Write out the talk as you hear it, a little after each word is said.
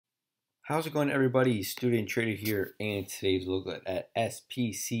How's it going, everybody? Student Trader here, and today's look at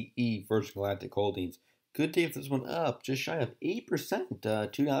SPCE versus Galactic Holdings. Good day for this one up, just shy of 8%,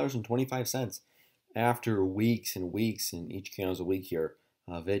 $2.25. After weeks and weeks, and each candle's a week here,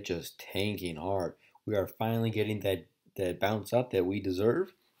 of it just tanking hard. We are finally getting that bounce up that we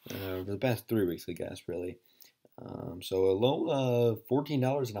deserve for the past 3 weeks, I guess, really. So a low of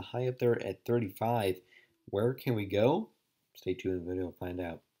 $14 and a high up there at 35. Where can we go? Stay tuned in the video and find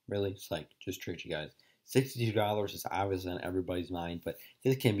out. Really, it's like just tricked you guys. $62 is obviously on everybody's mind, but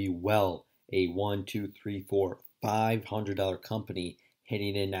this can be well a one, two, three, four, $500 company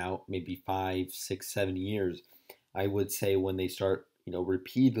heading in now maybe 5, 6, 7 years. I would say when they start,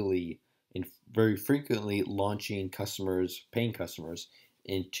 repeatedly and very frequently launching customers, paying customers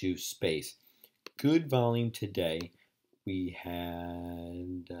into space. Good volume today. We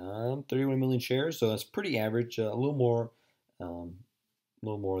had 31 million shares, so that's pretty average. A little more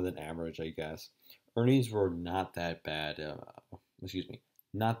than average, I guess. Earnings were not that bad. Excuse me,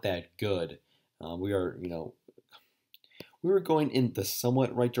 not that good. We are, we were going in the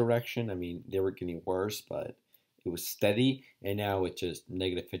somewhat right direction. I mean, they were getting worse, but it was steady, and now it's just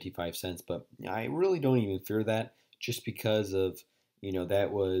negative 55 cents. But I really don't even fear that, just because of,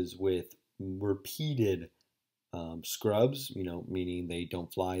 that was with repeated scrubs, meaning they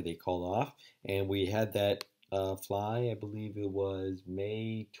don't fly, they call off. And we had that fly, I believe it was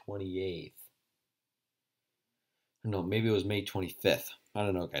May 28th. No, maybe it was May 25th. I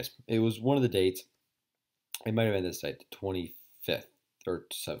don't know, guys. It was one of the dates. It might have been this date, the 25th or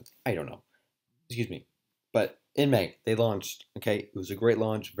 7th. I don't know. Excuse me. But in May, they launched. Okay, it was a great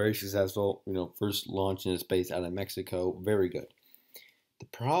launch, very successful. First launch into space out of Mexico. Very good. The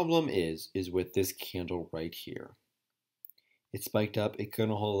problem is with this candle right here. It spiked up, it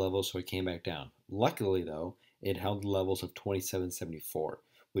couldn't hold a level, so it came back down. Luckily, though, it held the levels of 27.74,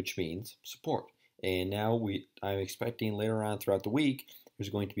 which means support. And now I'm expecting later on throughout the week, there's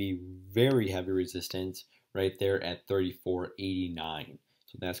going to be very heavy resistance right there at 34.89.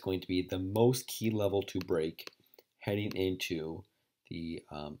 So that's going to be the most key level to break heading into the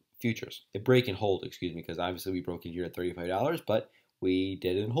futures. The break and hold, excuse me, because obviously we broke in here at $35, but we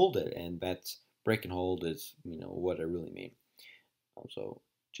didn't hold it, and that's break and hold is, what I really mean. So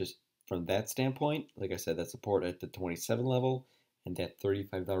just from that standpoint, like I said, that support at the 27 level and that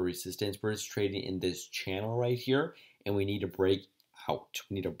 $35 resistance, we're just trading in this channel right here, and we need to break out.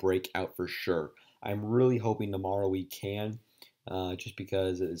 We need to break out for sure. I'm really hoping tomorrow we can, just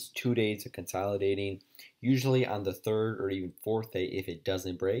because it's 2 days of consolidating. Usually on the third or even fourth day, if it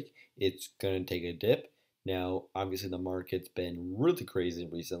doesn't break, it's going to take a dip. Now, obviously, the market's been really crazy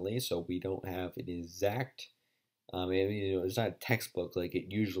recently, so we don't have an exact it's not a textbook like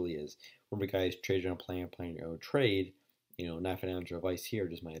it usually is. Remember, guys, trade on a plan, plan your own trade. Not financial advice here,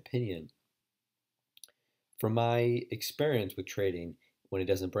 just my opinion. From my experience with trading, when it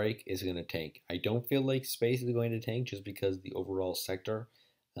doesn't break, it's going to tank. I don't feel like space is going to tank just because the overall sector,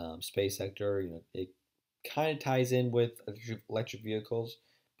 space sector, it kind of ties in with electric vehicles,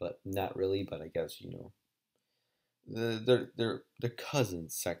 but not really. But I guess the cousin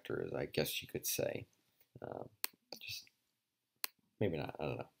sectors, I guess you could say. Just maybe not. I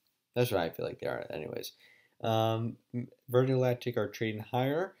don't know. That's what I feel like they are. Anyways, Virgin Galactic are trading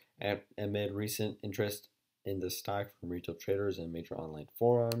higher amid recent interest in the stock from retail traders and major online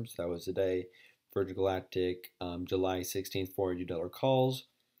forums. That was today. Virgin Galactic, July 16th, $400 calls.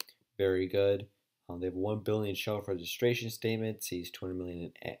 Very good. They have 1 billion shelf registration statement. Sees 20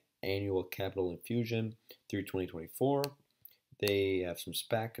 million in annual capital infusion through 2024. They have some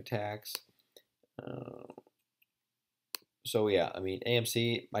SPAC attacks. So yeah, I mean,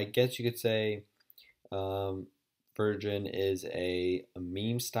 AMC, I guess you could say Virgin is a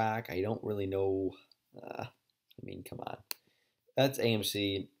meme stock. I don't really know. I mean, come on. That's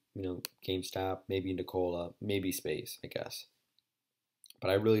AMC, GameStop, maybe Nikola, maybe Space, I guess.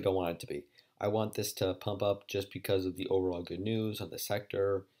 But I really don't want it to be. I want this to pump up just because of the overall good news of the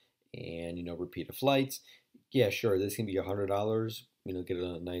sector and, repeated flights. Yeah, sure, this can be $100, get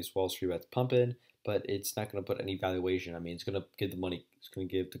a nice Wall Street bet pumping, but it's not going to put any valuation. I mean, it's going to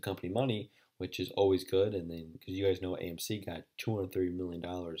give the company money, which is always good. And then, because you guys know AMC got $230 million,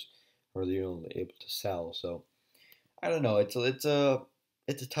 or they're able to sell. So I don't know. It's a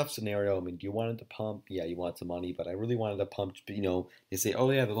tough scenario. I mean, do you want it to pump? Yeah, you want some money, but I really wanted to pump. They say,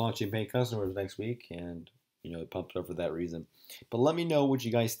 oh yeah, they're launching paying customers next week, and it pumped up for that reason. But let me know what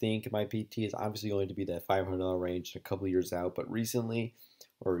you guys think. My PT is obviously going to be that $500 range a couple years out, but recently,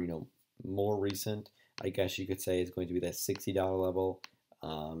 or more recent, I guess you could say, is going to be that $60 level.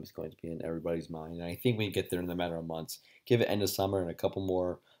 It's going to be in everybody's mind, and I think we can get there in a matter of months. Give it end of summer and a couple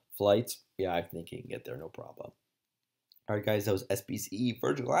more flights, yeah, I think he can get there, no problem. All right, guys, that was SPCE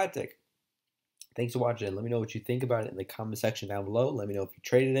Virgin Galactic. Thanks for watching. Let me know what you think about it in the comment section down below. Let me know if you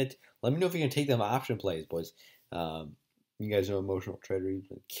traded it. Let me know if you're going to take them option plays, boys. You guys know Emotional Trader. He's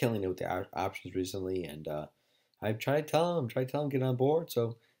been killing it with the options recently, and I've tried to tell him, get on board.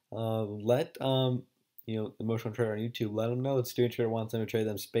 So let Emotional Trader on YouTube, let him know that Student Trader wants him to trade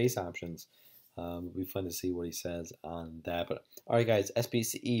them space options. It'll be fun to see what he says on that. But all right, guys,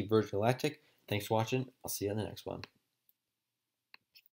 SPCE Virgin Galactic. Thanks for watching. I'll see you on the next one.